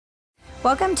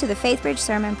Welcome to the Faithbridge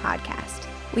Sermon Podcast.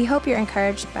 We hope you're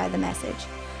encouraged by the message.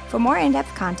 For more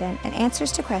in-depth content and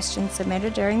answers to questions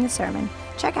submitted during the sermon,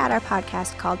 check out our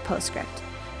podcast called Postscript.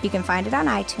 You can find it on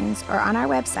iTunes or on our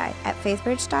website at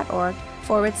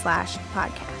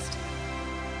faithbridge.org/podcast.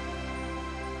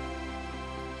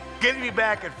 Good to be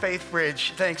back at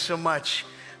Faithbridge. Thanks so much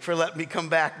for letting me come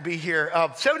back, be here.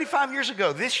 75 years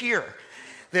ago, this year,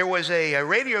 there was a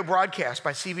radio broadcast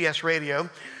by CBS Radio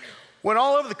when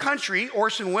all over the country,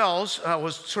 Orson Welles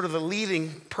was sort of the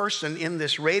leading person in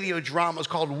this radio drama. It was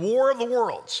called War of the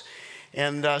Worlds.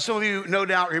 And some of you no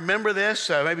doubt remember this.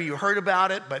 Maybe you heard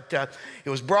about it, but it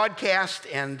was broadcast.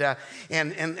 And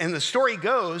the story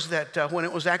goes that when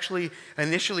it was actually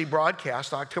initially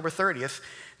broadcast, October 30th,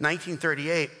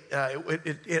 1938,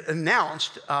 it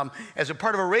announced as a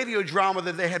part of a radio drama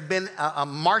that there had been a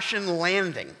Martian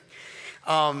landing.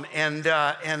 And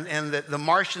the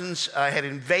Martians had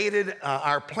invaded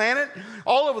our planet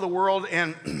all over the world,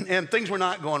 and things were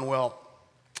not going well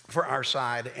for our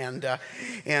side, and that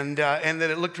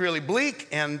it looked really bleak,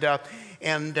 and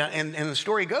the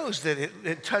story goes that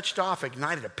it touched off,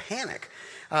 ignited a panic.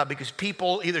 Because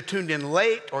people either tuned in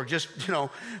late or just,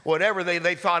 whatever,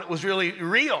 they thought it was really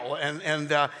real.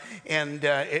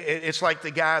 It's like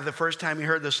the guy, the first time he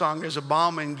heard the song, "There's a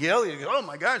bomb in Gilead," he goes, "Oh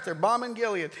my gosh, they're bombing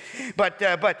Gilead." But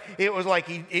it was like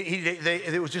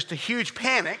it was just a huge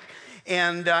panic.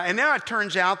 And now it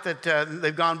turns out that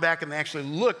they've gone back and they actually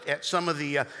looked at some of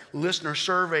the listener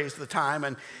surveys at the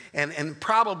time, and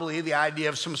probably the idea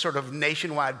of some sort of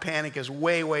nationwide panic is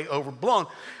way, way overblown.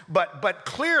 But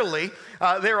clearly,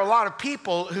 there are a lot of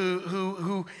people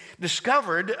who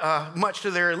discovered, much to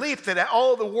their relief, that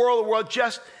all the world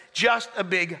just a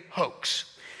big hoax.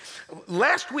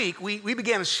 Last week, we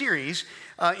began a series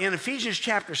in Ephesians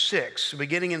chapter 6,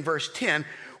 beginning in verse 10,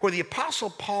 where the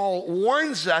Apostle Paul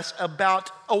warns us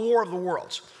about a war of the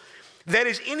worlds. That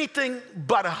is anything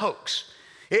but a hoax.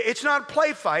 It's not a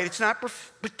play fight. It's not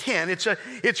pretend. It's a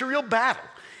real battle.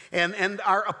 And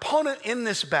our opponent in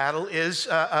this battle is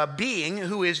a being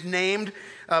who is named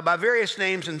by various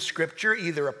names in Scripture,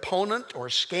 either opponent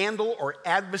or scandal or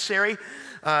adversary.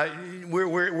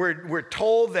 We're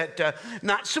told that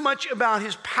not so much about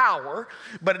his power,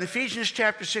 but in Ephesians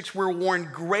chapter 6, we're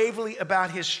warned gravely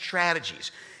about his strategies,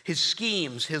 his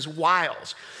schemes, his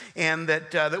wiles, and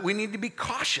that we need to be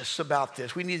cautious about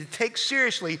this. We need to take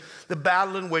seriously the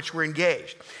battle in which we're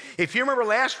engaged. If you remember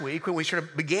last week when we sort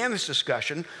of began this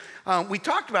discussion, we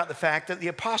talked about the fact that the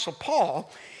Apostle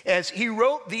Paul, as he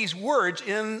wrote these words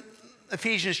in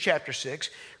Ephesians chapter 6,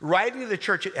 writing to the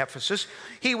church at Ephesus,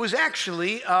 he was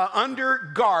actually under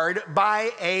guard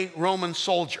by a Roman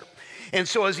soldier. And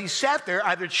so as he sat there,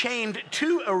 either chained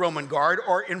to a Roman guard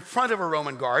or in front of a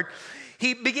Roman guard,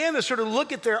 he began to sort of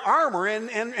look at their armor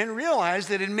and realize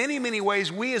that in many, many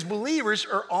ways, we as believers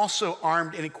are also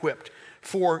armed and equipped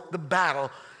for the battle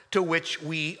to which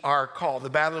we are called, the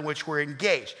battle in which we're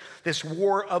engaged, this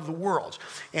war of the worlds.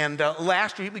 And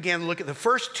last week, we began to look at the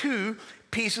first two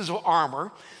pieces of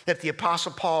armor that the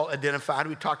Apostle Paul identified.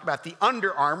 We talked about the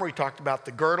under armor, we talked about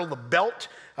the girdle, the belt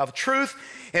of truth,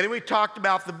 and then we talked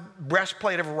about the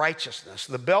breastplate of righteousness,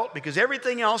 the belt, because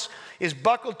everything else is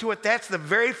buckled to it. That's the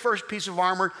very first piece of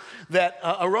armor that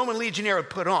a Roman legionnaire would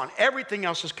put on. Everything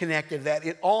else is connected to that.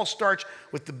 It all starts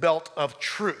with the belt of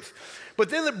truth. But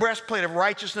then the breastplate of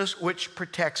righteousness, which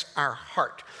protects our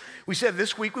heart. We said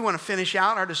this week we want to finish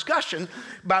out our discussion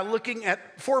by looking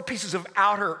at four pieces of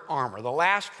outer armor, the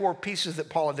last four pieces that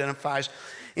Paul identifies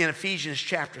in Ephesians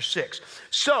chapter 6.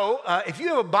 So if you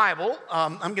have a Bible,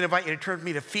 I'm going to invite you to turn with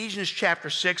me to Ephesians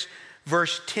chapter 6,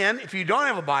 verse 10. If you don't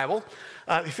have a Bible,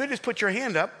 if you just put your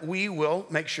hand up, we will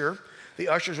make sure the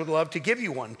ushers would love to give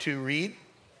you one to read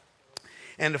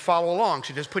and to follow along.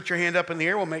 So just put your hand up in the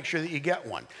air. We'll make sure that you get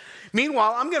one.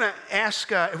 Meanwhile, I'm going to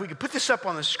ask if we could put this up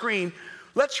on the screen.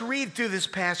 Let's read through this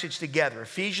passage together.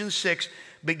 Ephesians 6,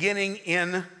 beginning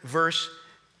in verse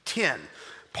 10.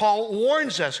 Paul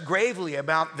warns us gravely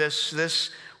about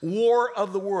this war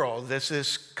of the world,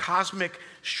 this cosmic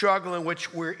struggle in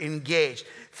which we're engaged.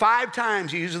 5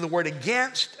 times he uses the word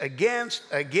against, and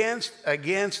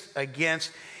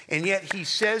yet he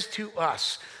says to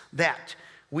us that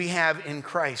we have in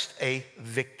Christ a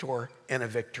victor and a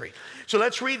victory. So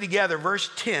let's read together verse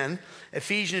 10,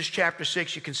 Ephesians chapter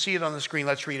 6. You can see it on the screen.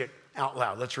 Let's read it out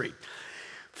loud. Let's read.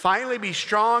 Finally, be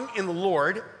strong in the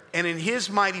Lord and in his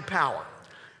mighty power.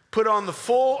 Put on the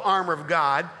full armor of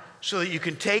God so that you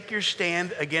can take your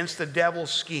stand against the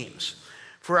devil's schemes.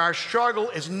 For our struggle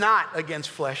is not against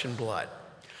flesh and blood,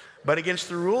 but against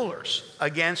the rulers,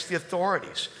 against the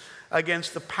authorities,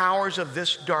 against the powers of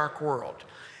this dark world,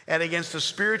 and against the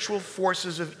spiritual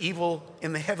forces of evil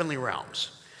in the heavenly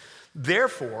realms.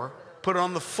 Therefore, put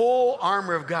on the full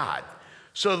armor of God,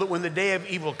 so that when the day of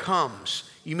evil comes,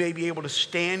 you may be able to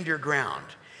stand your ground.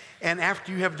 And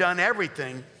after you have done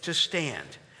everything, to stand.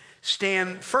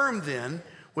 Stand firm then,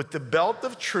 with the belt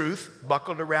of truth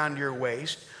buckled around your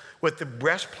waist, with the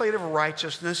breastplate of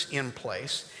righteousness in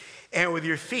place, and with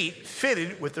your feet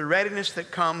fitted with the readiness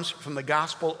that comes from the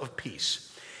gospel of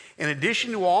peace. In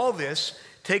addition to all this,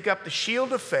 take up the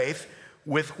shield of faith,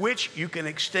 with which you can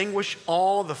extinguish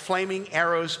all the flaming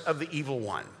arrows of the evil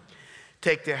one.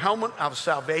 Take the helmet of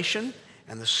salvation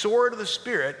and the sword of the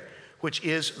Spirit, which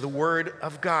is the word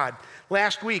of God.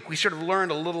 Last week, we sort of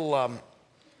learned a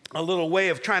little way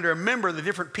of trying to remember the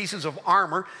different pieces of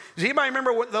armor. Does anybody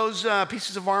remember what those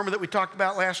pieces of armor that we talked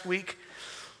about last week?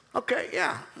 Okay,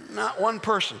 yeah, not one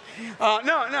person.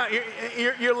 No,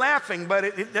 you're laughing, but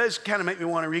it does kind of make me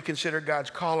want to reconsider God's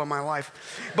call on my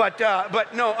life. But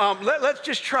no, let's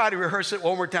just try to rehearse it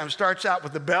one more time. Starts out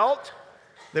with the belt,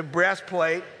 the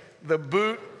breastplate, the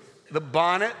boot, the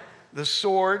bonnet, the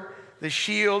sword, the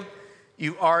shield.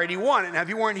 You already won it. Now, if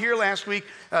you weren't here last week,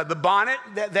 the bonnet,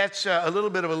 that's a little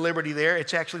bit of a liberty there.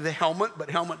 It's actually the helmet, but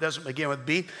helmet doesn't begin with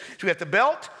B. So we got the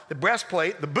belt, the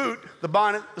breastplate, the boot, the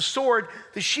bonnet, the sword,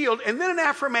 the shield, and then an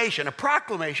affirmation, a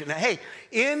proclamation that, hey,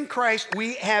 in Christ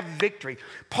we have victory.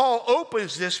 Paul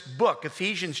opens this book,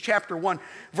 Ephesians chapter 1,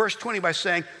 verse 20, by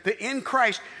saying that in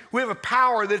Christ we have a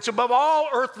power that's above all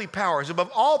earthly powers,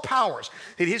 above all powers,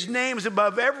 that his name is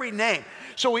above every name.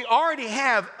 So we already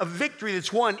have a victory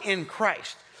that's won in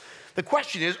Christ. The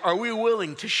question is, are we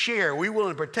willing to share? Are we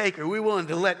willing to partake? Are we willing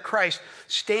to let Christ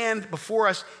stand before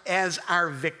us as our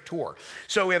victor?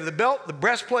 So we have the belt, the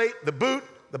breastplate, the boot,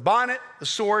 the bonnet, the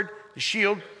sword, the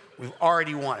shield. We've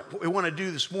already won it. What we want to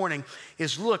do this morning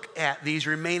is look at these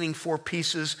remaining 4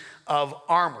 pieces of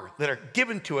armor that are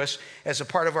given to us as a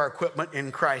part of our equipment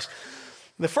in Christ.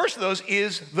 The first of those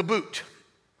is the boot.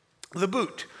 The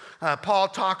boot. Paul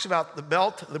talks about the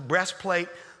belt, the breastplate,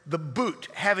 the boot,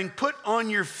 having put on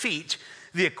your feet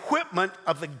the equipment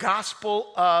of the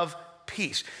gospel of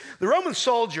peace. The Roman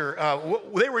soldier,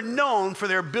 they were known for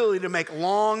their ability to make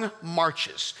long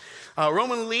marches.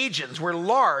 Roman legions were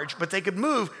large, but they could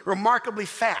move remarkably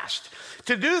fast.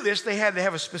 To do this, they had to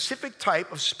have a specific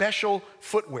type of special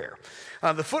footwear.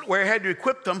 The footwear had to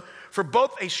equip them for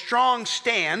both a strong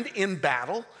stand in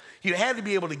battle. You had to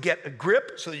be able to get a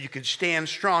grip so that you could stand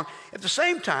strong. At the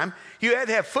same time, you had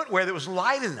to have footwear that was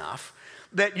light enough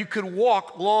that you could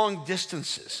walk long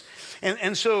distances.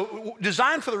 And so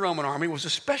designed for the Roman army was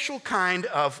a special kind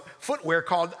of footwear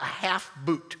called a half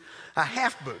boot. A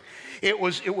half boot. It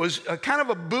was a kind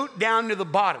of a boot down to the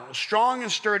bottom. It was strong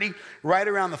and sturdy right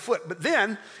around the foot. But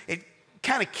then it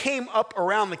kind of came up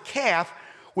around the calf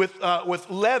with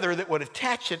leather that would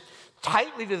attach it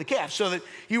tightly to the calf so that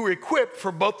you were equipped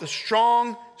for both the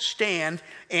strong stand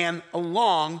and a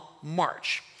long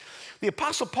march. The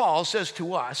Apostle Paul says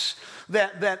to us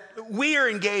that we are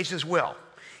engaged as well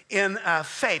in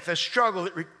faith, a struggle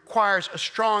that requires a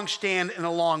strong stand and a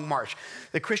long march.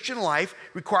 The Christian life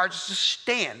requires us to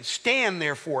stand. Stand,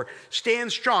 therefore.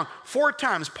 Stand strong. 4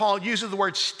 times Paul uses the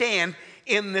word stand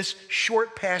in this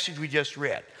short passage we just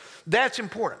read. That's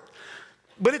important.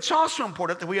 But it's also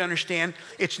important that we understand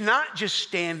it's not just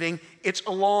standing, it's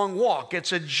a long walk.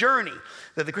 It's a journey.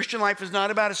 That the Christian life is not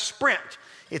about a sprint.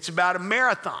 It's about a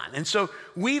marathon. And so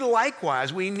we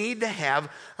likewise, we need to have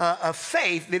a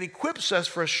faith that equips us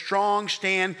for a strong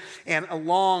stand and a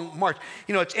long march.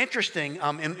 You know, it's interesting,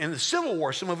 in the Civil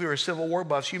War, some of you are Civil War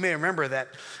buffs, you may remember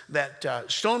that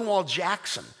Stonewall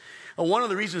Jackson, one of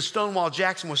the reasons Stonewall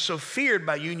Jackson was so feared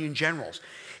by Union generals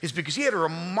is because he had a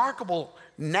remarkable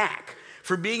knack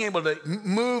for being able to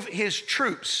move his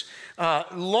troops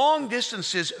long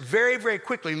distances very, very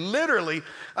quickly. Literally,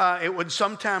 it would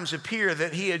sometimes appear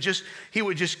that he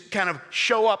would just kind of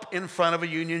show up in front of a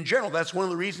Union general. That's one of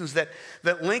the reasons that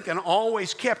Lincoln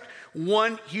always kept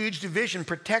one huge division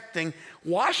protecting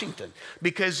Washington,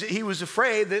 because he was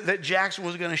afraid that Jackson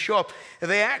was going to show up.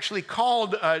 They actually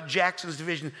called Jackson's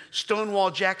division Stonewall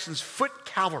Jackson's Foot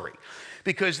Cavalry,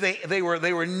 because they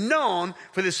were known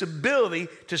for this ability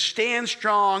to stand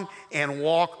strong and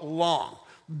walk long.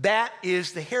 That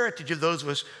is the heritage of those of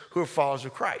us who are followers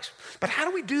of Christ. But how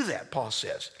do we do that, Paul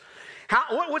says?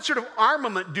 What sort of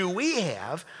armament do we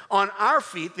have on our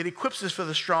feet that equips us for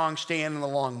the strong stand and the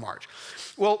long march?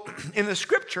 Well, in the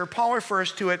scripture, Paul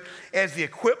refers to it as the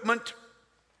equipment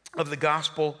of the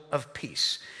gospel of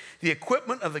peace. The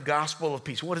equipment of the gospel of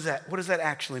peace. What does that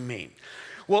actually mean?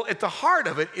 Well, at the heart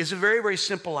of it is a very, very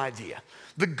simple idea.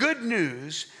 The good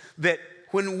news that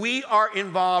when we are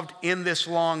involved in this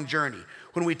long journey,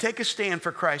 when we take a stand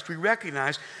for Christ, we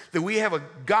recognize that we have a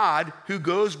God who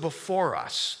goes before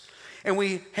us, and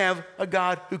we have a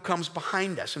God who comes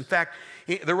behind us. In fact,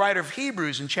 the writer of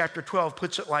Hebrews in chapter 12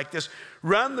 puts it like this: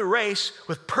 run the race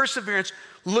with perseverance,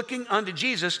 looking unto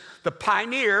Jesus, the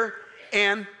pioneer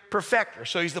and perfecter.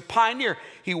 So he's the pioneer.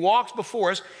 He walks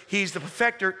before us. He's the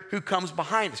perfecter who comes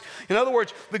behind us. In other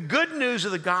words, the good news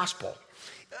of the gospel,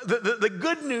 the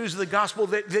good news of the gospel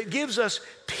that gives us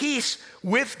peace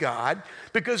with God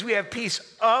because we have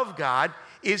peace of God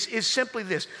is simply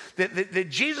this, that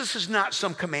Jesus is not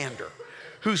some commander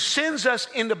who sends us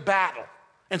into battle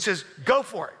and says, go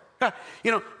for it.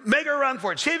 Make a run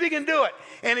for it. See if you can do it.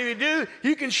 And if you do,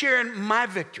 you can share in my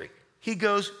victory. He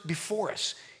goes before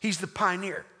us. He's the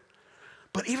pioneer.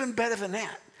 But even better than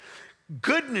that,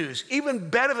 good news, even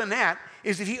better than that,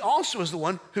 is that he also is the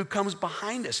one who comes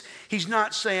behind us. He's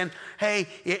not saying, hey,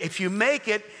 if you make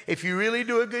it, if you really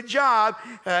do a good job,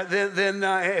 then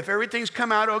if everything's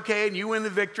come out okay and you win the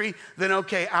victory, then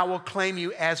okay, I will claim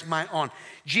you as my own.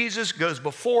 Jesus goes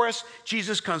before us.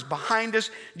 Jesus comes behind us.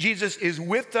 Jesus is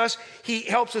with us. He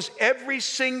helps us every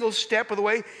single step of the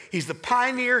way. He's the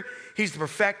pioneer. He's the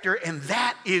perfecter. And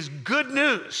that is good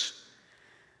news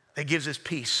that gives us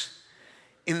peace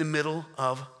in the middle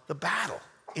of the battle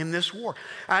in this war.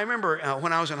 I remember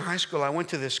when I was in high school, I went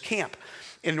to this camp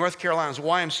in North Carolina. It was a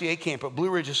YMCA camp at Blue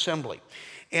Ridge Assembly.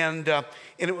 And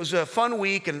it was a fun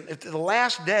week. And the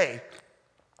last day,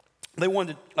 they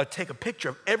wanted to take a picture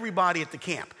of everybody at the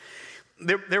camp.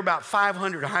 There were about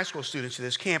 500 high school students at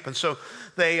this camp, and so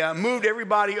they moved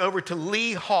everybody over to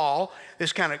Lee Hall,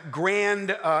 this kind of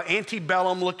grand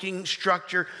antebellum-looking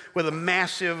structure with a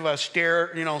massive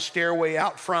stairway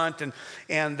out front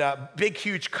and big,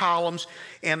 huge columns.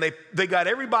 And they got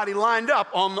everybody lined up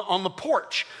on the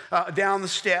porch, down the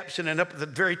steps, and then up at the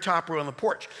very top row on the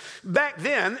porch. Back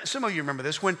then, some of you remember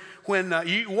this, when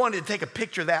you wanted to take a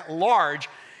picture that large,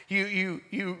 you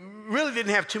really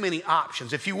didn't have too many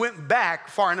options. If you went back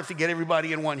far enough to get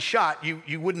everybody in one shot,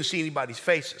 you wouldn't see anybody's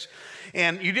faces.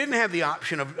 And you didn't have the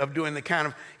option of doing the kind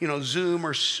of, zoom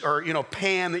or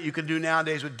pan that you can do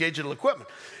nowadays with digital equipment.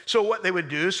 So what they would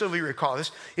do, some of you recall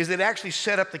this, is they'd actually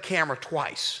set up the camera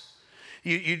twice.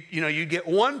 You get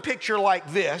one picture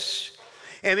like this,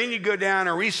 and then you go down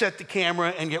and reset the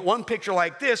camera and get one picture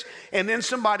like this, and then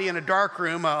somebody in a dark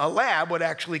room, a lab, would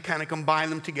actually kind of combine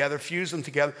them together, fuse them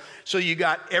together, so you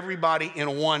got everybody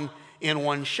in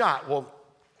one shot. Well,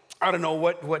 I don't know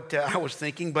what I was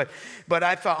thinking, but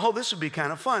I thought, this would be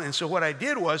kind of fun. And so what I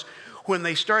did was, when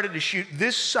they started to shoot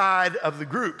this side of the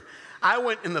group, I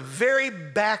went in the very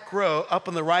back row up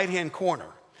in the right-hand corner,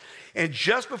 and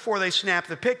just before they snapped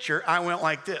the picture, I went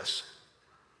like this.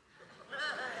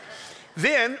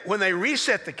 Then, when they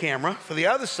reset the camera for the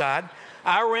other side,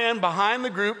 I ran behind the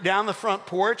group down the front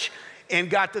porch and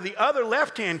got to the other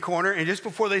left-hand corner, and just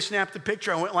before they snapped the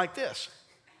picture, I went like this.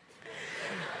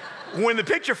 When the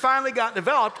picture finally got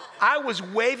developed, I was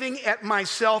waving at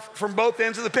myself from both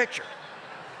ends of the picture.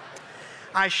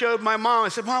 I showed my mom. I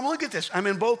said, Mom, look at this. I'm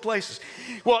in both places.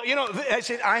 Well, I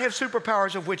said, I have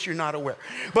superpowers of which you're not aware.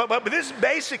 But this is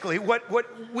basically what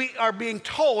we are being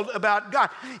told about God,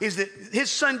 is that his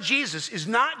son Jesus is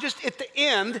not just at the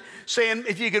end saying,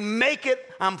 if you can make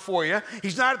it, I'm for you.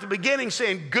 He's not at the beginning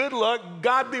saying, good luck,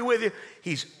 God be with you.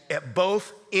 He's at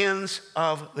both ends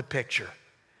of the picture.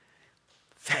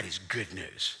 That is good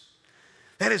news.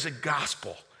 That is a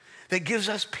gospel that gives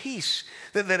us peace,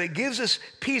 that it gives us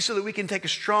peace so that we can take a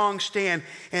strong stand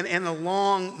and a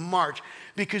long march.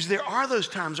 Because there are those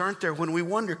times, aren't there, when we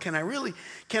wonder, can I really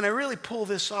pull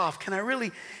this off? Can I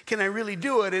really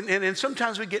do it? And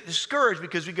sometimes we get discouraged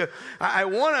because we go, I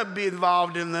want to be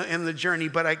involved in the journey,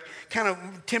 but I kind of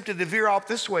tempted to veer off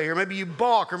this way, or maybe you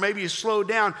balk, or maybe you slow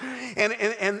down.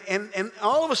 And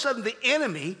all of a sudden the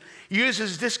enemy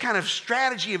uses this kind of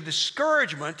strategy of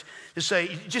discouragement to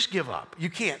say, just give up. You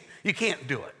can't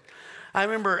do it. I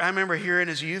remember hearing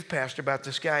as a youth pastor about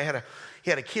this guy. He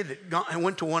had a kid that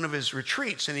went to one of his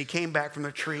retreats, and he came back from the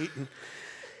retreat,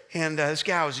 and this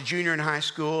guy was a junior in high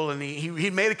school, and he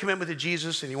made a commitment to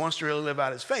Jesus, and he wants to really live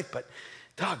out his faith, but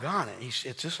doggone it,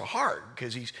 it's just so hard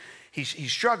because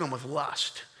he's struggling with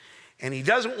lust. And he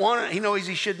doesn't want to, he knows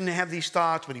he shouldn't have these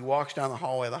thoughts, but he walks down the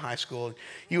hallway of the high school, and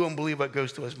you won't believe what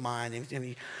goes through his mind. And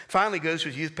he finally goes to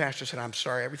his youth pastor and said, I'm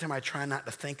sorry, every time I try not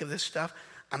to think of this stuff,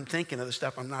 I'm thinking of the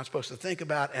stuff I'm not supposed to think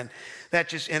about. And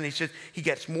he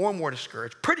gets more and more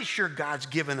discouraged. Pretty sure God's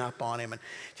given up on him and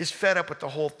just fed up with the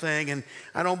whole thing. And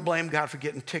I don't blame God for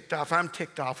getting ticked off. I'm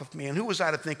ticked off with me. And who was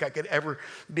I to think I could ever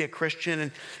be a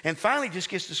Christian? And finally just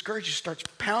gets discouraged. He starts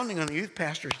pounding on the youth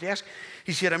pastor's desk.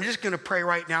 He said, I'm just going to pray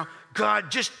right now.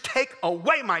 God, just take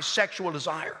away my sexual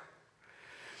desire.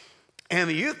 And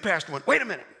the youth pastor went, wait a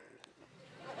minute.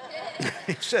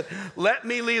 He said, let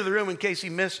me leave the room in case he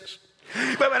misses.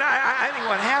 But I think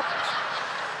what happens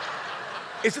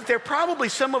is that there are probably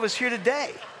some of us here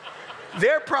today.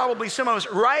 There are probably some of us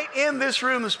right in this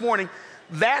room this morning.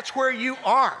 That's where you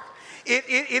are.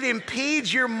 It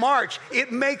impedes your march.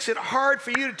 It makes it hard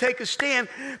for you to take a stand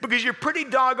because you're pretty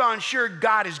doggone sure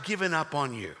God has given up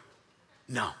on you.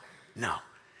 No.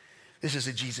 This is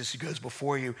a Jesus who goes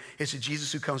before you. It's a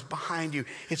Jesus who comes behind you.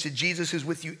 It's a Jesus who's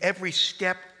with you every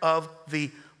step of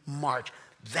the march.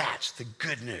 That's the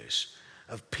good news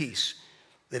of peace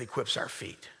that equips our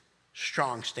feet.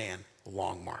 Strong stand,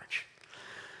 long march.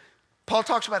 Paul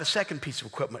talks about a second piece of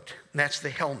equipment, and that's the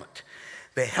helmet.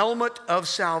 The helmet of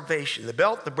salvation. The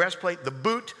belt, the breastplate, the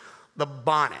boot, the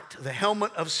bonnet, the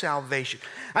helmet of salvation.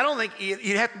 I don't think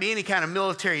you'd have to be any kind of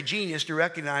military genius to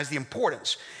recognize the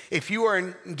importance. If you are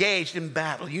engaged in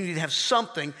battle, you need to have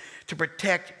something to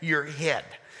protect your head.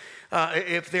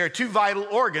 If there are two vital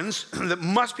organs that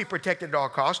must be protected at all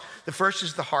costs, the first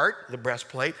is the heart, the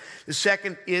breastplate. The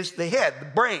second is the head, the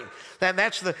brain.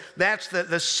 That's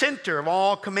the center of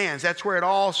all commands. That's where it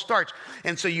all starts.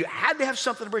 And so you had to have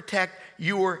something to protect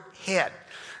your head.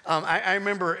 I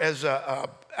remember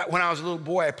when I was a little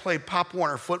boy, I played Pop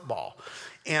Warner football,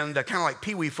 and kind of like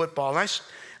Pee Wee football. And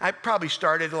I probably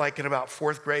started like in about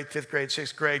 4th grade, 5th grade,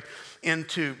 6th grade,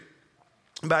 into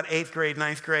about 8th grade,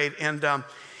 9th grade.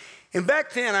 And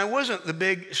back then, I wasn't the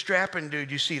big strapping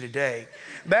dude you see today.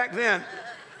 Back then,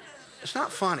 it's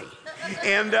not funny.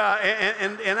 And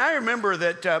I remember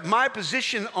that my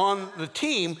position on the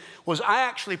team was I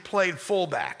actually played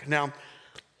fullback. Now,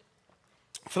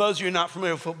 for those of you who are not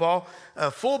familiar with football,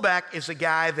 fullback is a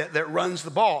guy that runs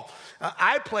the ball.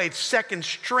 I played second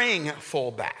string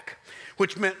fullback,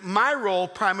 which meant my role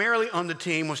primarily on the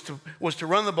team was to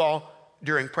run the ball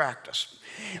during practice.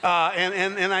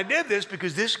 And I did this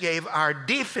because this gave our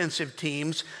defensive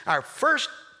teams, our first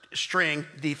string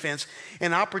defense,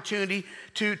 an opportunity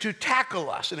to tackle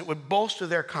us, and it would bolster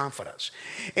their confidence.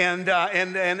 And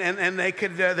they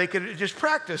could just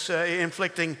practice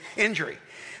inflicting injury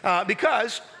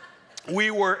because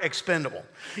we were expendable.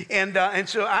 And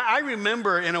so I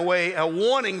remember, in a way,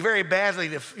 wanting very badly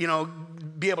to,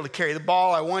 be able to carry the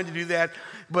ball. I wanted to do that.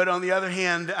 But on the other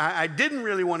hand, I didn't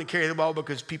really want to carry the ball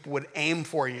because people would aim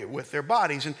for you with their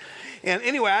bodies. And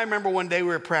anyway, I remember one day we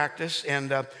were at practice,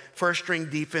 and first string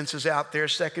defense is out there,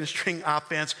 second string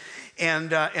offense,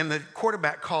 and the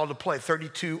quarterback called to play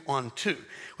 32-on-2,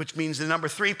 which means the number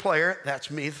 3 player, that's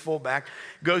me, the fullback,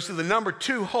 goes to the number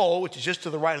 2 hole, which is just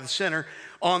to the right of the center,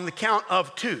 on the count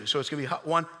of 2. So it's going to be hut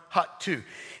 1, hut 2.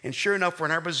 And sure enough, we're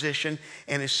in our position,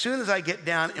 and as soon as I get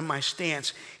down in my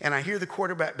stance and I hear the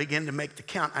quarterback begin to make the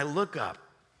count, I look up,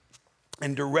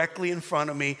 and directly in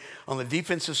front of me on the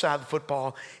defensive side of the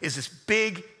football is this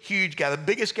big, huge guy, the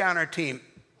biggest guy on our team,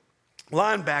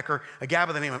 linebacker, a guy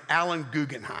by the name of Alan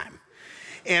Guggenheim.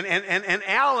 And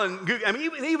Alan, I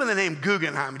mean, even the name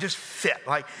Guggenheim just fit.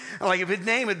 Like if his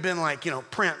name had been like,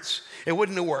 Prince, it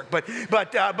wouldn't have worked.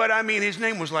 But I mean, his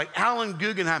name was like Alan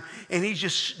Guggenheim, and he's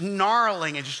just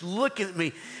snarling and just looking at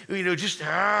me, just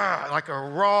like a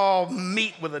raw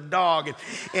meat with a dog.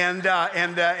 And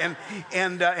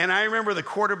I remember the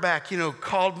quarterback,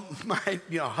 called my,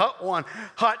 hut 1,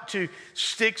 hut 2,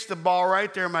 sticks the ball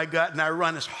right there in my gut, and I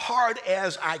run as hard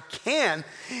as I can,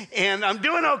 and I'm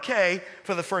doing okay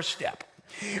for the first step.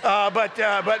 But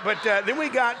then we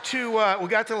got to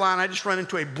the line. I just run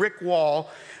into a brick wall,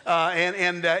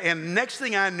 and next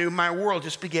thing I knew, my world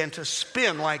just began to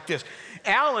spin like this.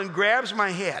 Alan grabs my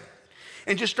head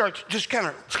and just starts kind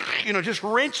of, just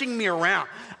wrenching me around.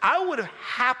 I would have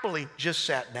happily just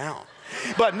sat down.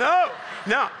 But no,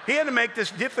 he had to make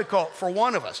this difficult for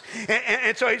one of us.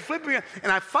 And so he flipped me,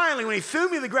 and I finally, when he threw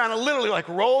me to the ground, I literally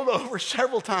rolled over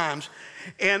several times.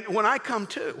 And when I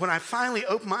finally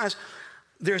open my eyes,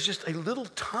 there's just a little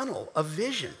tunnel of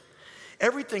vision.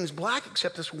 Everything's black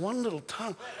except this one little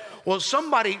tunnel. Well,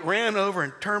 somebody ran over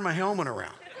and turned my helmet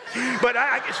around. But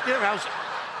I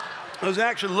was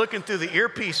actually looking through the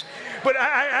earpiece. But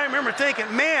I remember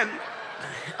thinking, man,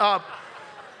 I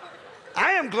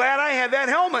am glad I had that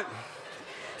helmet.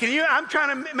 I'm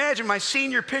trying to imagine my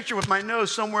senior picture with my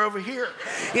nose somewhere over here.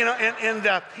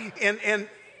 And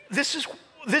this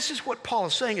is what Paul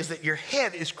is saying, is that your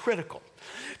head is critical.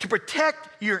 To protect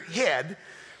your head,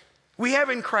 we have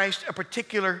in Christ a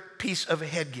particular piece of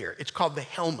headgear. It's called the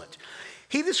helmet.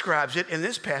 He describes it in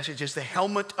this passage as the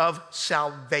helmet of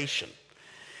salvation.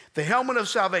 The helmet of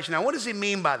salvation. Now, what does he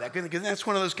mean by that? Because that's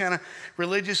one of those kind of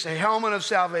religious, a helmet of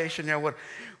salvation. You know,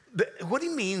 what he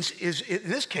means is, in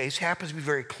this case, happens to be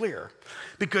very clear.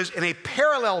 Because in a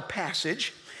parallel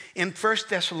passage in 1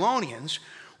 Thessalonians,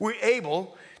 we're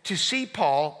able to see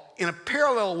Paul in a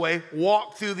parallel way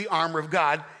walk through the armor of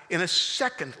God in a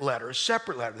second letter, a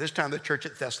separate letter, this time the church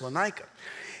at Thessalonica.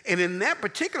 And in that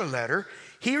particular letter,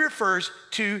 he refers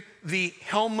to the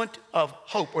helmet of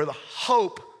hope, or the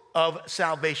hope of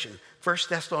salvation. 1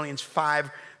 Thessalonians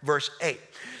 5, verse 8.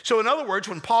 So in other words,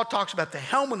 when Paul talks about the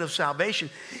helmet of salvation,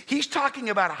 he's talking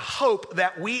about a hope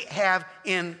that we have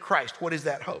in Christ. What is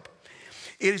that hope?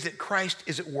 It is that Christ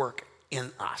is at work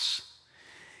in us.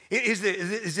 It is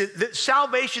that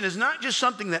salvation is not just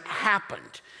something that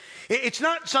happened. It's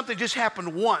not something that just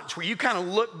happened once where you kind of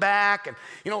look back and,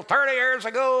 30 years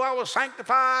ago I was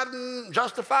sanctified and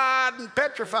justified and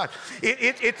petrified.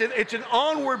 It's an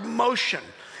onward motion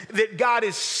that God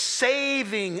is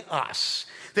saving us,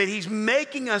 that he's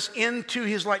making us into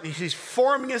his likeness. He's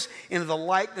forming us into the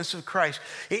likeness of Christ.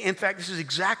 In fact, this is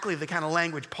exactly the kind of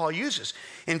language Paul uses.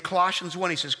 In Colossians 1,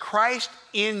 he says, Christ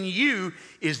in you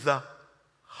is the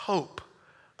hope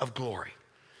of glory.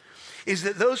 Is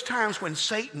that those times when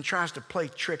Satan tries to play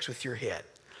tricks with your head,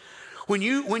 when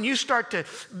you start to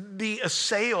be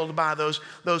assailed by those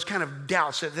kind of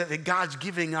doubts that God's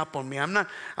giving up on me, I'm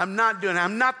not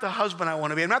the husband I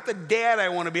want to be, I'm not the dad I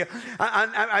want to be,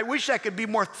 I wish I could be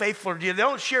more faithful to you, they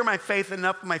don't share my faith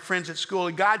enough with my friends at school,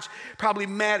 and God's probably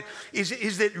mad,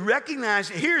 is that recognize,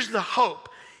 here's the hope,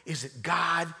 is that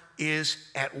God is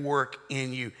at work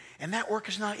in you, and that work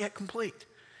is not yet complete.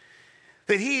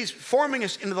 That he's forming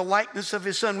us into the likeness of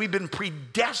his son. We've been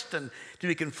predestined to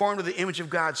be conformed to the image of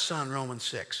God's son, Romans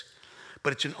 6.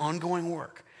 But it's an ongoing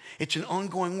work. It's an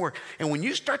ongoing work. And when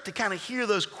you start to kind of hear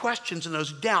those questions and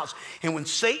those doubts, and when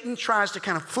Satan tries to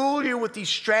kind of fool you with these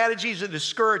strategies of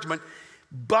discouragement,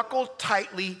 buckle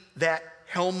tightly that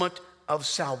helmet of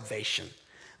salvation,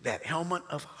 that helmet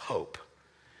of hope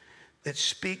that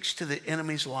speaks to the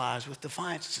enemy's lies with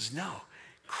defiance. It says, no,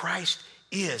 Christ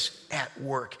is at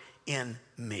work in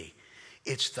me.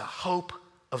 It's the hope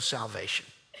of salvation.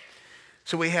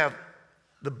 So we have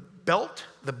the belt,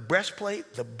 the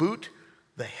breastplate, the boot,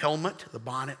 the helmet, the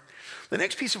bonnet. The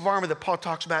next piece of armor that Paul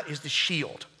talks about is the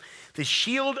shield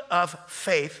of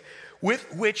faith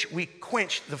with which we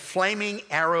quench the flaming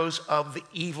arrows of the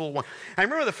evil one. I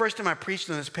remember the first time I preached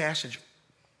on this passage,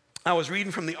 I was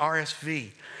reading from the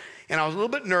RSV, and I was a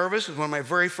little bit nervous. It was one of my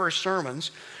very first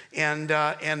sermons. And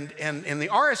in the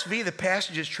RSV, the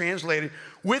passage is translated,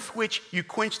 with which you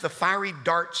quench the fiery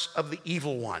darts of the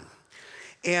evil one.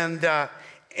 And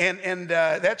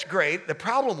that's great. The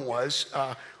problem was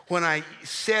when I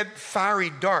said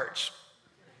fiery darts,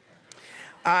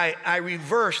 I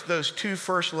reversed those two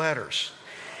first letters.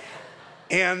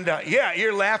 And yeah,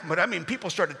 you're laughing, but I mean, people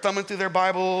started thumbing through their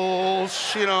Bibles,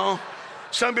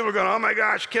 Some people are going, oh my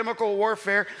gosh, chemical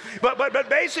warfare. But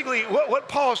basically, what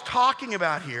Paul's talking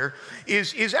about here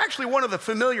is actually one of the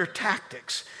familiar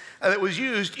tactics that was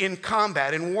used in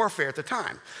combat, in warfare at the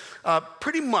time.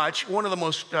 Pretty much one of the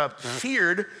most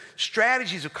feared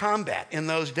strategies of combat in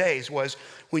those days was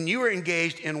when you were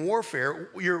engaged in warfare,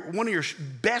 one of your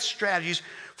best strategies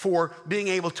for being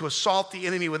able to assault the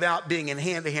enemy without being in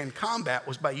hand-to-hand combat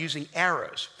was by using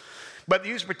arrows. But they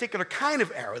used a particular kind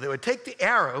of arrow. They would take the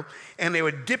arrow and they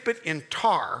would dip it in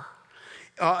tar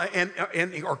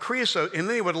or creosote, and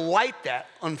then they would light that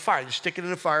on fire. Just stick it in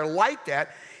the fire, light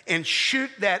that, and shoot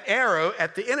that arrow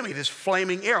at the enemy, this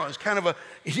flaming arrow. It's kind of a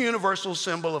universal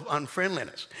symbol of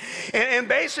unfriendliness. And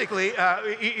basically,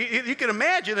 you can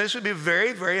imagine this would be a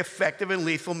very, very effective and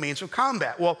lethal means of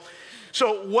combat. Well,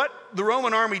 so what the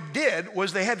Roman army did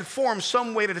was they had to form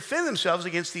some way to defend themselves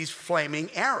against these flaming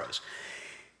arrows.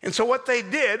 And so what they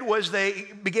did was they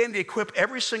began to equip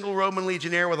every single Roman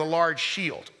legionnaire with a large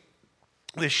shield.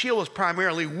 The shield was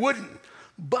primarily wooden,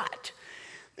 but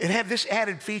it had this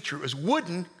added feature. It was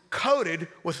wooden coated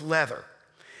with leather.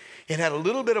 It had a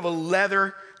little bit of a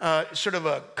leather sort of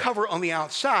a cover on the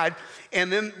outside,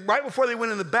 and then right before they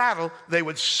went into battle, they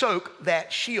would soak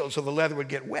that shield so the leather would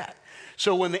get wet.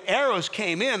 So when the arrows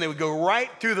came in, they would go right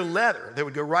through the leather. They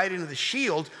would go right into the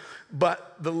shield,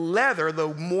 but the leather, the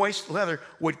moist leather,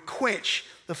 would quench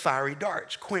the fiery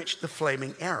darts, quench the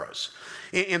flaming arrows.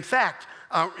 In fact,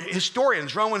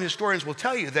 Roman historians will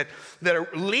tell you that a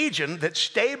legion that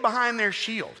stayed behind their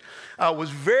shield, was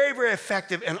very, very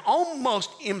effective and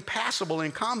almost impassable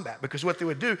in combat, because what they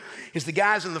would do is the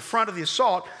guys in the front of the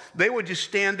assault, they would just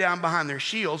stand down behind their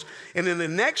shields, and then the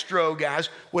next row guys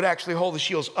would actually hold the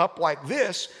shields up like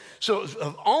this, so it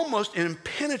was almost an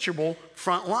impenetrable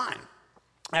front line.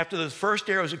 After those first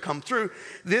arrows had come through,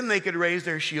 then they could raise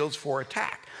their shields for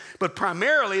attack. But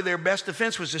primarily, their best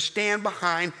defense was to stand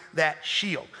behind that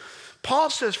shield. Paul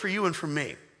says for you and for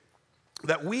me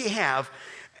that we have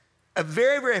a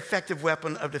very, very effective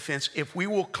weapon of defense if we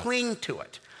will cling to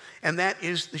it, and that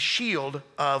is the shield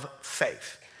of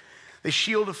faith. The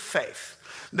shield of faith.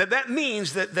 That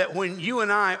means that when you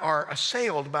and I are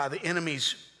assailed by the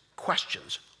enemy's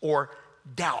questions or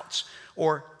doubts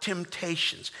or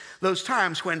temptations, those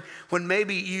times when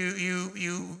maybe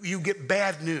you get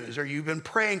bad news, or you've been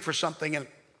praying for something and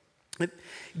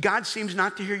God seems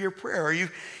not to hear your prayer, or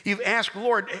you've asked,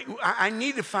 Lord, I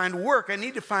need to find work, I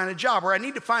need to find a job, or I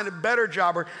need to find a better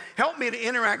job, or help me to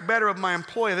interact better with my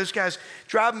employer. This guy's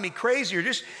driving me crazy, or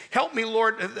just help me,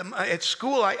 Lord, at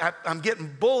school I'm getting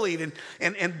bullied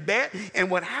and bad.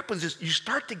 And what happens is you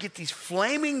start to get these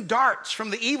flaming darts from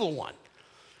the evil one.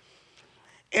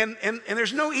 And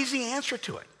there's no easy answer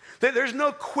to it. There's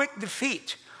no quick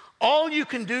defeat. All you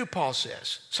can do, Paul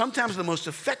says, sometimes the most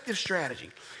effective strategy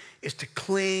is to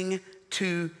cling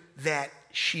to that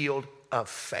shield of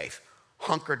faith.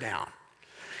 Hunker down.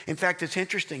 In fact, it's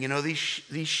interesting,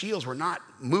 these shields were not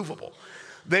movable.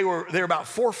 They were about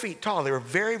 4 feet tall. They were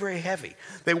very, very heavy.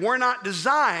 They were not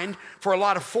designed for a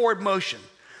lot of forward motion.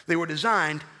 They were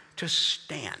designed to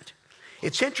stand.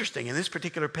 It's interesting, in this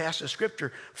particular passage of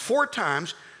Scripture, 4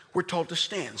 times we're told to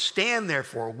stand. Stand,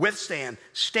 therefore, withstand,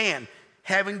 stand,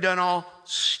 having done all,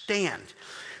 stand.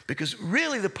 Because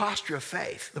really the posture of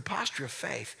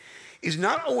faith is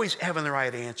not always having the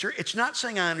right answer. It's not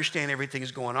saying I understand everything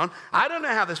is going on. I don't know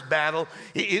how this battle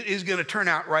is going to turn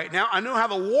out right now. I know how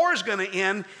the war is going to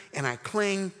end, and I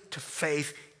cling to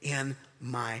faith in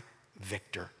my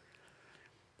victor.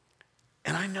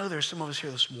 And I know there's some of us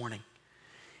here this morning.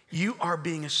 You are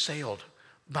being assailed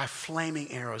by flaming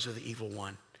arrows of the evil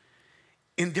one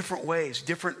in different ways,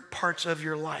 different parts of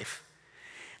your life.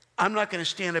 I'm not going to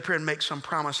stand up here and make some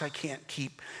promise I can't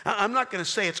keep. I'm not going to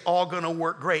say it's all going to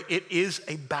work great. It is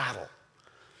a battle.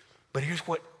 But here's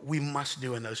what we must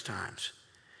do in those times.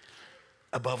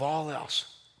 Above all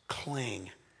else, cling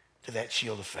to that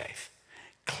shield of faith.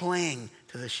 Cling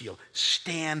to the shield.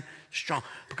 Stand strong.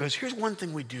 Because here's one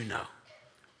thing we do know.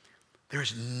 There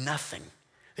is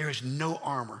no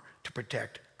armor to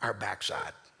protect our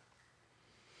backside.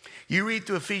 You read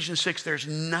through Ephesians 6, there's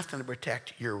nothing to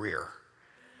protect your rear.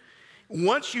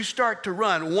 Once you start to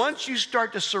run, once you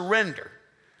start to surrender,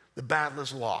 the battle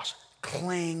is lost.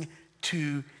 Cling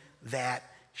to that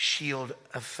shield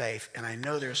of faith. And I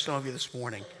know there are some of you this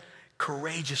morning,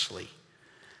 courageously,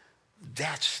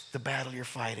 that's the battle you're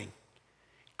fighting.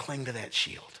 Cling to that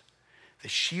shield. The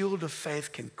shield of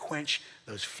faith can quench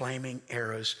those flaming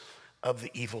arrows of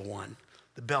the evil one.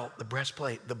 The belt, the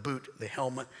breastplate, the boot, the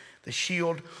helmet, the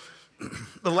shield.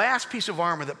 The last piece of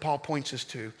armor that Paul points us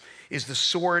to is the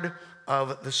sword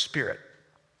of the Spirit.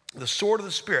 The sword of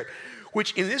the Spirit,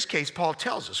 which in this case, Paul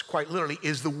tells us quite literally,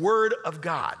 is the word of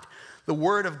God. The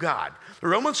word of God. The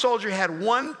Roman soldier had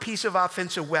one piece of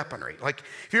offensive weaponry. Like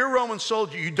if you're a Roman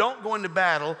soldier, you don't go into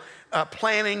battle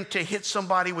planning to hit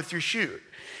somebody with your shoe.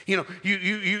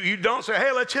 You don't say,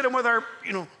 hey, let's hit him with our,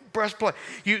 breastplate.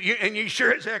 And you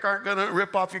sure as heck aren't going to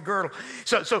rip off your girdle.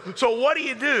 So what do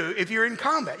you do if you're in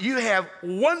combat? You have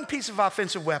one piece of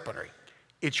offensive weaponry.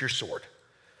 It's your sword.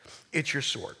 It's your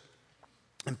sword.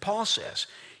 And Paul says,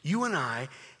 you and I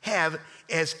have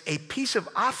as a piece of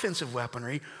offensive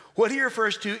weaponry, what he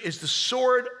refers to is the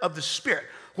sword of the Spirit.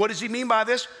 What does he mean by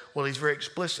this? Well, he's very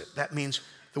explicit. That means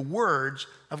the words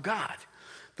of God.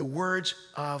 The words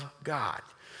of God.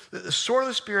 The sword of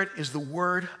the Spirit is the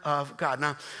word of God.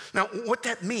 Now, what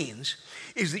that means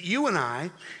is that you and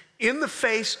I, in the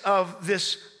face of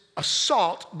this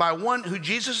assault by one who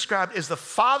Jesus described as the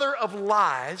father of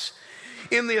lies,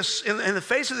 in the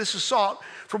face of this assault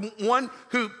from one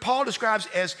who Paul describes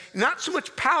as not so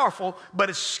much powerful, but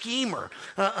a schemer,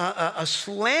 a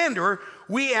slanderer,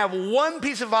 we have one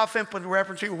piece of offensive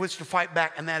weaponry with which to fight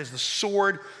back, and that is the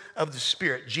sword of the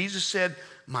Spirit. Jesus said,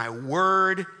 my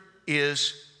word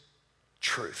is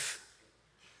truth.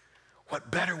 What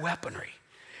better weaponry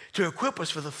to equip us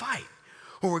for the fight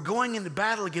when we're going into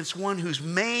battle against one whose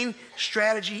main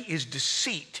strategy is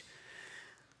deceit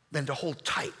than to hold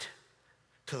tight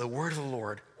to the word of the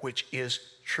Lord, which is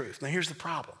truth. Now here's the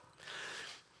problem.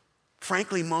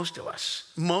 Frankly, most of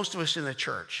us in the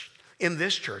church, in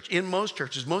this church, in most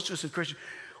churches, most of us in Christians,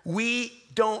 we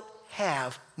don't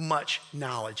have much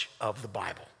knowledge of the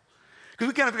Bible. Because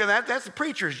we kind of figure that's the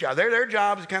preacher's job. Their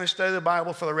job is to kind of study the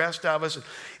Bible for the rest of us.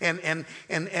 And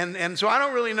so I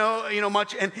don't really know,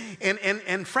 much.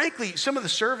 And frankly, some of the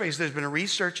surveys, there's been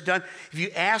research done. If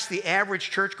you ask the average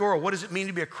churchgoer, what does it mean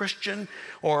to be a Christian?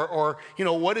 Or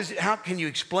what is it, how can you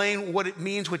explain what it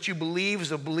means, what you believe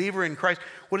as a believer in Christ?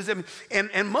 What does that mean?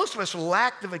 And most of us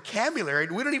lack the vocabulary.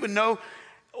 We don't even know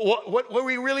what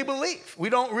we really believe. We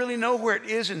don't really know where it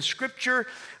is in Scripture.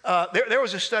 There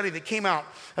was a study that came out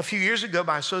a few years ago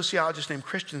by a sociologist named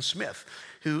Christian Smith,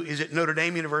 who is at Notre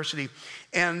Dame University,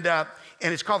 and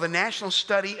it's called the National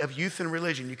Study of Youth and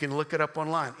Religion. You can look it up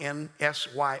online,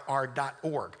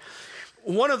 nsyr.org.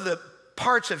 One of the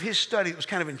parts of his study that was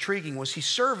kind of intriguing was he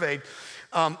surveyed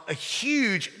a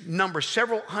huge number,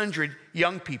 several hundred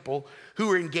young people who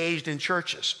were engaged in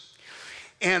churches.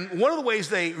 And one of the ways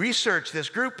they researched this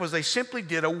group was they simply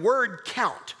did a word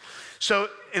count. So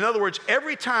in other words,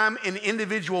 every time an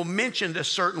individual mentioned a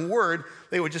certain word,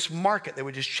 they would just mark it. They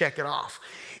would just check it off.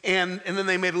 And then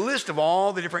they made a list of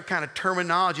all the different kind of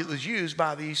terminology that was used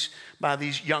by these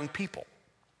young people.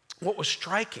 What was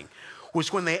striking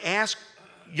was when they asked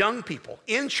young people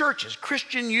in churches,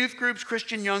 Christian youth groups,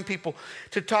 Christian young people,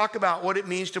 to talk about what it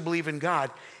means to believe in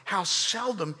God, how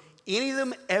seldom any of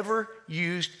them ever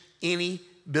used any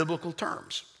biblical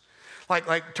terms.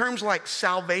 Like terms like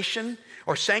salvation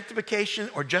or sanctification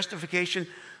or justification,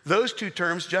 those two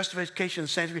terms, justification and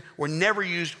sanctification, were never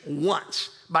used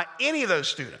once by any of those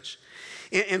students.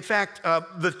 In fact,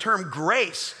 the term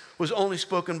grace was only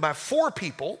spoken by 4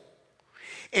 people.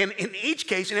 And in each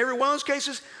case, in every one of those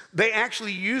cases, they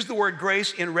actually used the word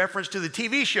grace in reference to the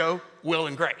TV show Will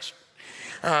and Grace.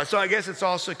 So I guess it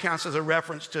also counts as a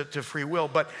reference to free will.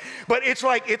 But it's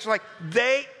like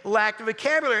they lack the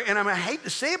vocabulary. And I hate to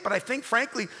say it, but I think,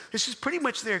 frankly, this is pretty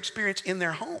much their experience in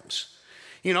their homes.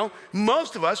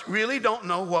 Most of us really don't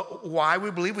know why we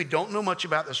believe. We don't know much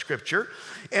about the Scripture.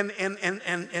 And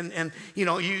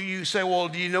you say, well,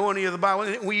 do you know any of the Bible?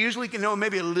 And we usually can know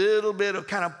maybe a little bit of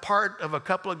kind of part of a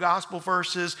couple of gospel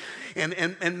verses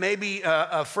and maybe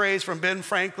a phrase from Ben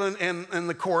Franklin and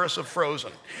the chorus of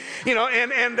Frozen.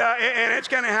 And it's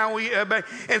kind of how we,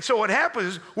 and so what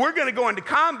happens is we're going to go into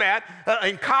combat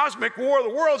in cosmic war of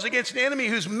the worlds against an enemy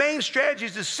whose main strategy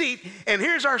is deceit, and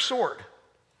here's our sword.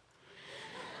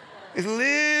 It's a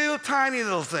little tiny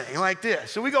little thing like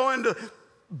this. So we go into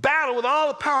battle with all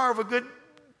the power of a good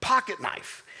pocket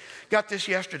knife. Got this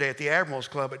yesterday at the Admirals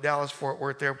Club at Dallas Fort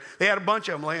Worth there. They had a bunch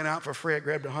of them laying out for free. I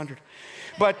grabbed 100.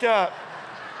 But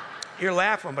you're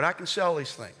laughing, but I can sell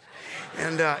these things.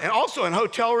 And also in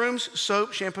hotel rooms,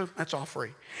 soap, shampoo, that's all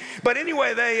free. But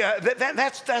anyway,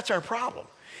 that's our problem.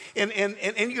 And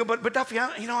you go, but Duffy,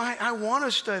 I want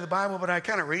to study the Bible, but I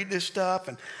kind of read this stuff,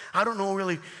 and I don't know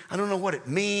what it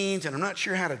means, and I'm not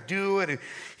sure how to do it. And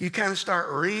you kind of start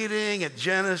reading at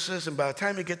Genesis, and by the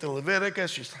time you get to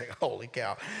Leviticus, you're just like, holy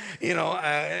cow.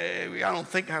 I don't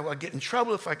think I will get in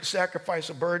trouble if I could sacrifice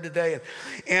a bird today.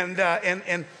 And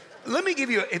let me give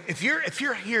you, if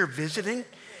you're here visiting,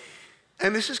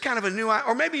 and this is kind of a new,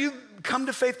 or maybe you come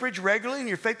to Faithbridge regularly, and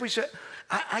your Faithbridge said,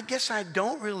 I guess I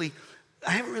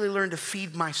haven't really learned to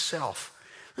feed myself.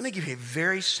 Let me give you a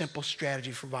very simple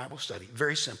strategy for Bible study.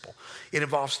 Very simple. It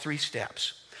involves 3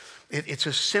 steps. It's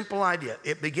a simple idea.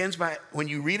 It begins by when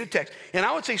you read a text. And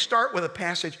I would say start with a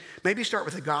passage. Maybe start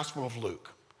with the Gospel of Luke.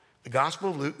 The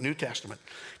Gospel of Luke, New Testament.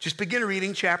 Just begin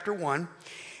reading chapter 1.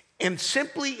 And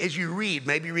simply as you read,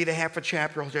 maybe read a half a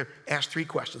chapter, ask 3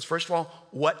 questions. First of all,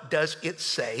 what does it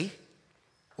say?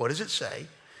 What does it say?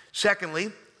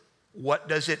 Secondly, what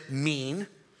does it mean?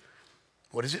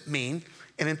 What does it mean?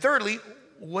 And then thirdly,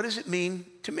 what does it mean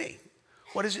to me?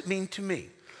 What does it mean to me?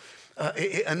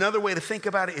 Another way to think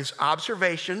about it is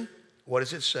observation. What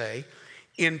does it say?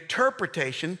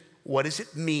 Interpretation. What does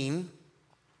it mean?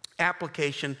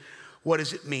 Application. What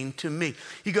does it mean to me?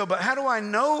 You go, but how do I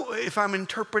know if I'm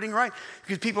interpreting right?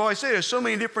 Because people always say there's so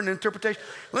many different interpretations.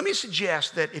 Let me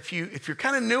suggest that if you're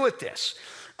kind of new at this,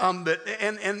 and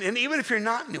even if you're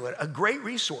not new at it, a great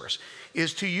resource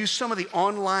is to use some of the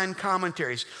online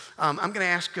commentaries. I'm going to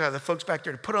ask the folks back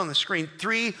there to put on the screen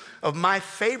 3 of my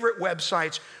favorite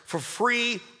websites for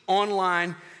free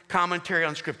online commentary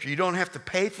on Scripture. You don't have to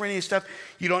pay for any of this stuff.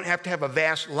 You don't have to have a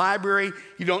vast library.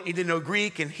 You don't need to know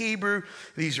Greek and Hebrew.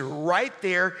 These are right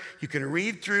there. You can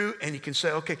read through and you can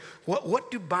say, okay, what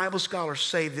do Bible scholars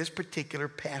say this particular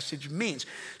passage means?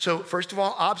 So first of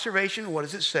all, observation, what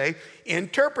does it say?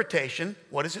 Interpretation,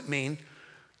 what does it mean?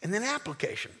 And then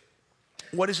application.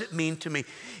 What does it mean to me?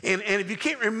 And if you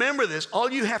can't remember this, all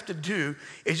you have to do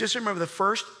is just remember the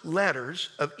first letters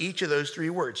of each of those 3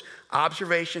 words.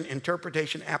 Observation,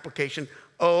 interpretation, application,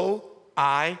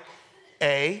 O-I-A.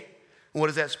 What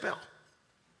does that spell?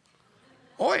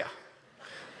 Oya.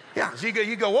 Yeah, so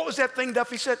you go, what was that thing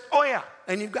Duffy said? Oh, yeah,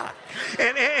 and you've got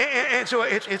it. And so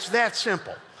it's that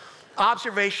simple.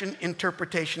 Observation,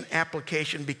 interpretation,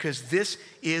 application, because this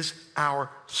is our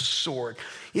sword.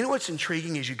 You know what's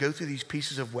intriguing as you go through these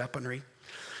pieces of weaponry?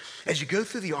 As you go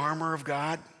through the armor of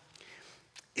God,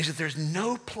 is that there's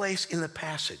no place in the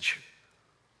passage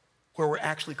where we're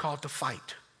actually called to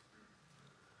fight.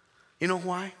 You know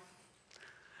why?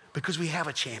 Because we have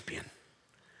a champion.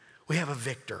 We have a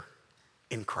victor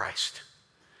in Christ.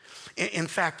 In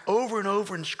fact, over and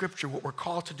over in Scripture, what we're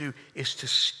called to do is to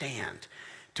stand,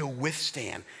 to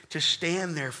withstand, to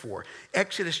stand therefore.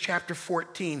 Exodus chapter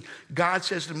 14, God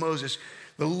says to Moses,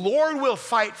 the Lord will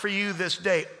fight for you this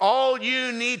day. All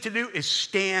you need to do is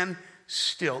stand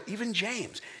still. Even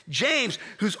James,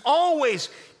 who's always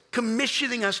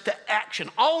commissioning us to action,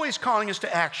 always calling us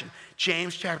to action.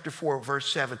 James chapter 4,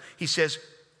 verse 7, he says,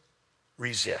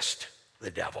 resist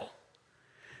the devil.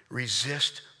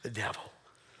 Resist the devil.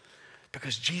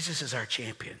 Because Jesus is our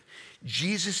champion.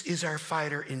 Jesus is our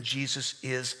fighter, and Jesus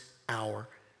is our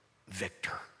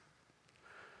victor.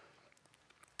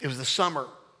 It was the summer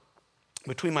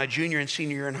between my junior and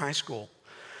senior year in high school.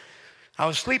 I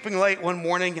was sleeping late one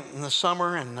morning in the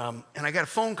summer, and I got a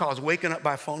phone call. I was waking up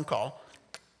by a phone call.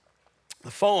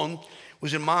 The phone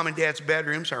was in Mom and Dad's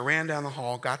bedroom, so I ran down the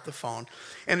hall, got the phone,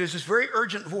 and there's this very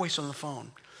urgent voice on the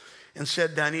phone and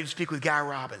said, I need to speak with Guy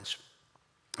Robbins.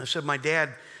 I said, my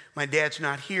dad's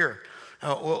not here.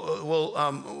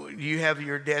 Do you have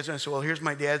your dad's number? I said, well, here's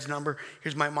my dad's number.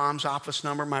 Here's my mom's office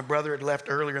number. My brother had left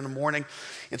earlier in the morning.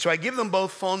 And so I give them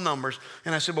both phone numbers.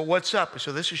 And I said, well, what's up?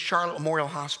 So this is Charlotte Memorial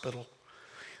Hospital.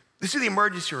 This is the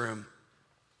emergency room.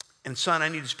 And son, I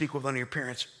need to speak with one of your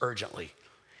parents urgently.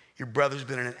 Your brother's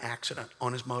been in an accident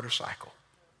on his motorcycle.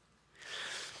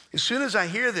 As soon as I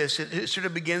hear this, it sort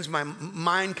of begins, my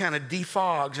mind kind of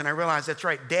defogs, and I realize that's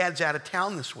right, Dad's out of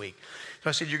town this week. So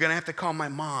I said, you're going to have to call my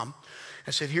mom.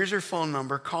 I said, here's her phone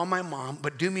number, call my mom,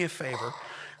 but do me a favor.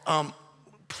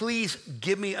 Please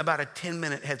give me about a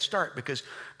 10-minute head start because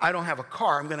I don't have a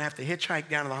car. I'm going to have to hitchhike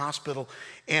down to the hospital,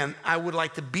 and I would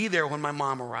like to be there when my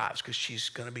mom arrives because she's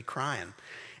going to be crying.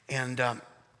 And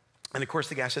of course,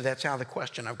 the guy said, that's out of the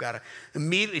question. I've got to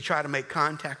immediately try to make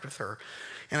contact with her.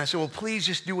 And I said, well, please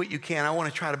just do what you can. I want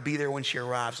to try to be there when she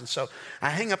arrives. And so I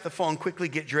hang up the phone, quickly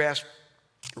get dressed,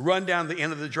 run down the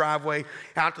end of the driveway,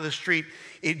 out to the street.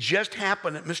 It just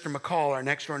happened that Mr. McCall, our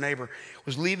next door neighbor,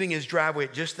 was leaving his driveway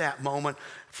at just that moment,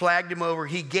 flagged him over.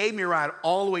 He gave me a ride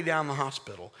all the way down the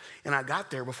hospital. And I got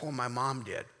there before my mom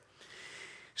did.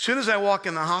 As soon as I walk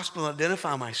in the hospital and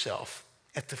identify myself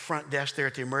at the front desk there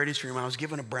at the emergency room, I was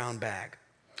given a brown bag.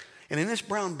 And in this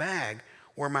brown bag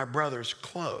were my brother's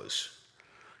clothes.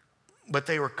 But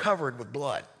they were covered with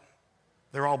blood.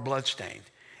 They're all bloodstained.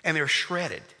 And they're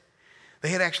shredded. They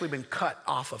had actually been cut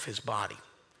off of his body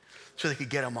so they could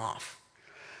get him off.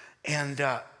 And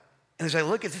as I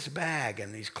look at this bag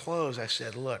and these clothes, I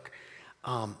said, look,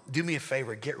 do me a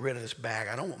favor, get rid of this bag.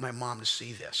 I don't want my mom to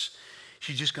see this.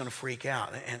 She's just going to freak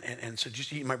out. And so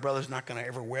my brother's not going to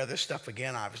ever wear this stuff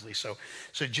again, obviously. So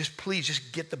just please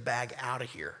just get the bag out of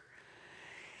here.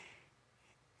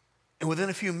 And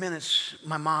within a few minutes,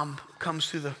 my mom comes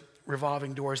through the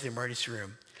revolving doors of the emergency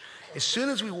room. As soon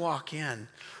as we walk in,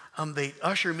 they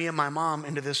usher me and my mom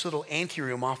into this little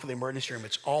anteroom off of the emergency room.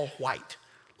 It's all white,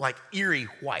 like eerie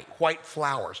white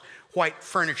flowers, white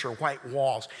furniture, white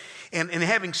walls. And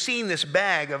having seen this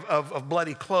bag of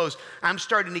bloody clothes, I'm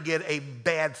starting to get a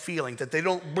bad feeling that they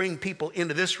don't bring people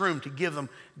into this room to give them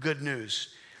good news.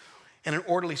 And an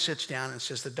orderly sits down and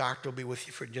says, the doctor will be with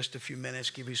you for just a few minutes,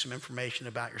 give you some information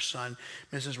about your son,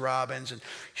 Mrs. Robbins. And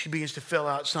she begins to fill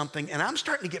out something. And I'm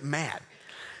starting to get mad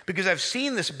because I've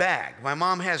seen this bag. My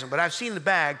mom hasn't, but I've seen the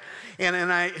bag. And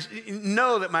I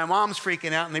know that my mom's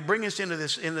freaking out. And they bring us into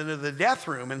the death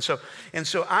room. And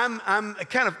so I'm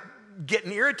kind of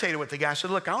getting irritated with the guy. I said,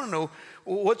 look, I want to know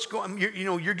what's going on.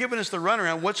 You're giving us the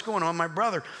runaround. What's going on? My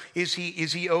brother, is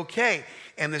he okay?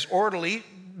 And this orderly,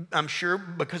 I'm sure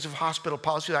because of hospital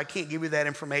policy, I can't give you that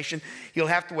information. You'll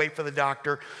have to wait for the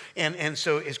doctor. And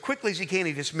so as quickly as he can,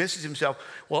 he dismisses himself.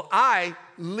 Well, I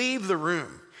leave the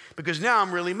room because now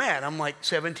I'm really mad. I'm like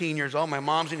 17 years old. My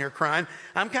mom's in here crying.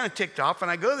 I'm kind of ticked off.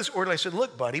 And I go to this orderly. I said,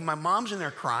 look, buddy, my mom's in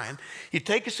there crying. You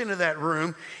take us into that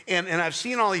room, and I've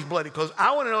seen all these bloody clothes.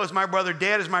 I want to know, is my brother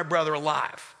dead? Is my brother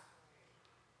alive?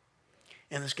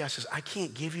 And this guy says, I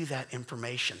can't give you that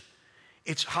information.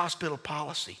 It's hospital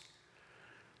policy.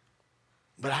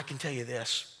 But I can tell you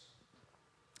this,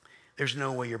 there's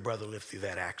no way your brother lived through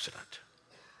that accident.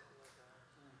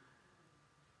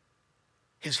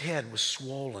 His head was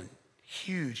swollen,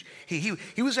 huge.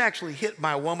 He was actually hit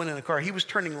by a woman in a car. He was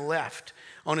turning left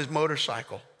on his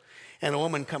motorcycle, and a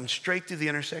woman comes straight through the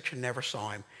intersection, never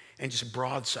saw him, and just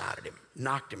broadsided him,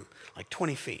 knocked him like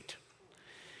 20 feet.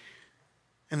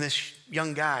 And this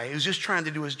young guy who was just trying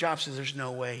to do his job says, there's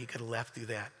no way he could have left through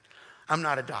that. I'm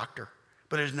not a doctor,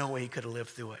 but there's no way he could have lived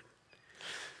through it.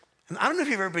 And I don't know if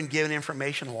you've ever been given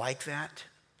information like that,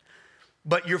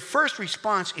 but your first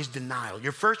response is denial.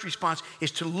 Your first response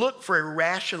is to look for a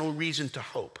rational reason to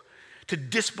hope, to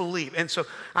disbelieve. And so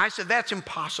I said, that's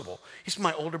impossible. He's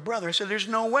my older brother. I said, there's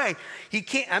no way. He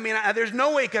can't, there's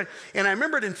no way he could. And I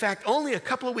remembered, in fact, only a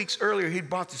couple of weeks earlier, he'd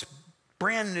bought this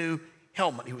brand new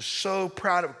helmet. He was so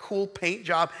proud of a cool paint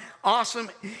job. Awesome.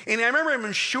 And I remember him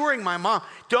assuring my mom,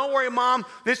 don't worry, Mom,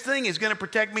 this thing is going to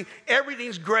protect me.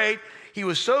 Everything's great. He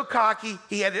was so cocky.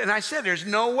 And I said, there's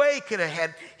no way he could have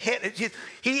had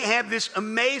he had this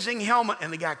amazing helmet.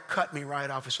 And the guy cut me right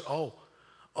off and said,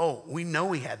 oh, we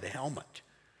know he had the helmet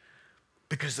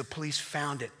because the police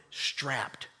found it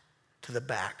strapped to the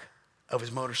back of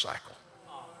his motorcycle.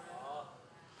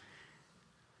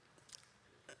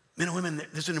 Men and women,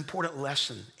 there's an important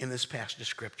lesson in this passage of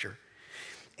Scripture.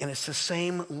 And it's the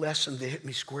same lesson that hit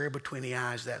me square between the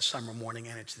eyes that summer morning,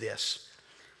 and it's this.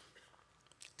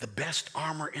 The best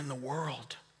armor in the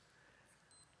world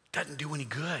doesn't do any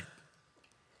good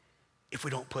if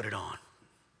we don't put it on.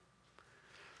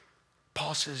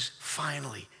 Paul says,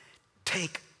 finally,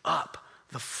 take up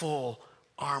the full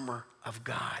armor of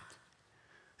God.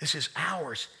 This is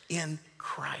ours in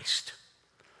Christ.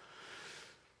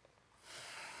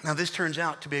 Now, this turns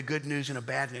out to be a good news and a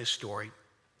bad news story.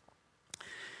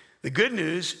 The good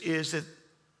news is that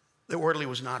Wardley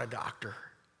was not a doctor,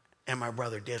 and my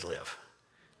brother did live.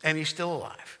 And he's still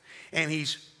alive. And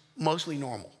he's mostly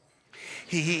normal.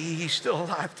 He's still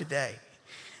alive today.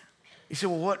 You say,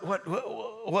 well,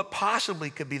 what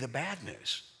possibly could be the bad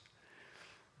news?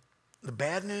 The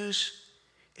bad news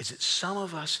is that some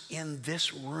of us in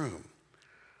this room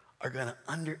are going to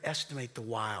underestimate the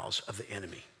wiles of the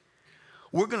enemy.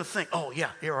 We're going to think, oh,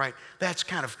 yeah, you're right. That's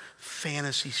kind of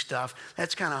fantasy stuff.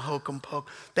 That's kind of hokum poke.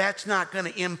 That's not going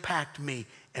to impact me.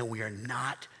 And we are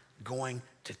not going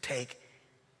to take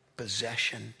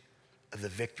possession of the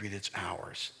victory that's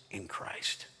ours in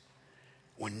Christ.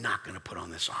 We're not going to put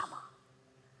on this armor.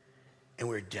 And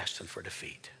we're destined for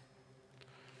defeat.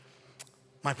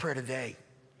 My prayer today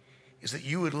is that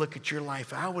you would look at your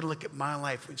life. I would look at my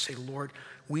life and say, Lord,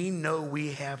 we know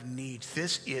we have needs.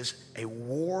 This is a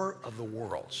war of the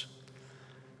worlds.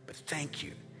 But thank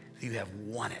you that you have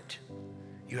won it.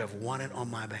 You have won it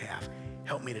on my behalf.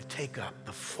 Help me to take up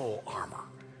the full armor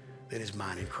that is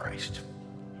mine in Christ.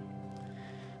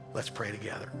 Let's pray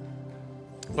together.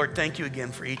 Lord, thank you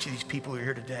again for each of these people who are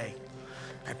here today.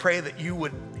 I pray that you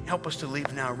would help us to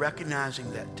leave now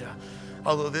recognizing that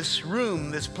although this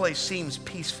room, this place seems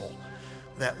peaceful,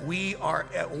 that we are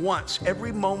at once,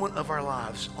 every moment of our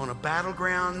lives, on a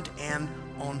battleground and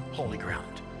on holy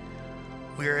ground.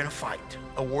 We are in a fight,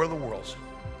 a war of the worlds.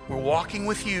 We're walking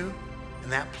with you,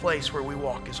 and that place where we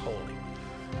walk is holy.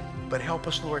 But help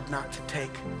us, Lord, not to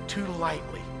take too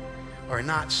lightly or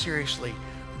not seriously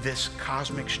this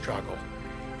cosmic struggle.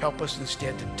 Help us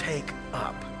instead to take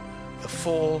up the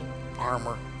full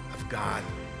armor of God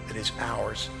that is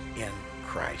ours in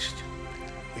Christ.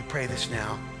 We pray this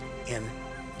now in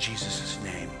Jesus'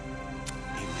 name.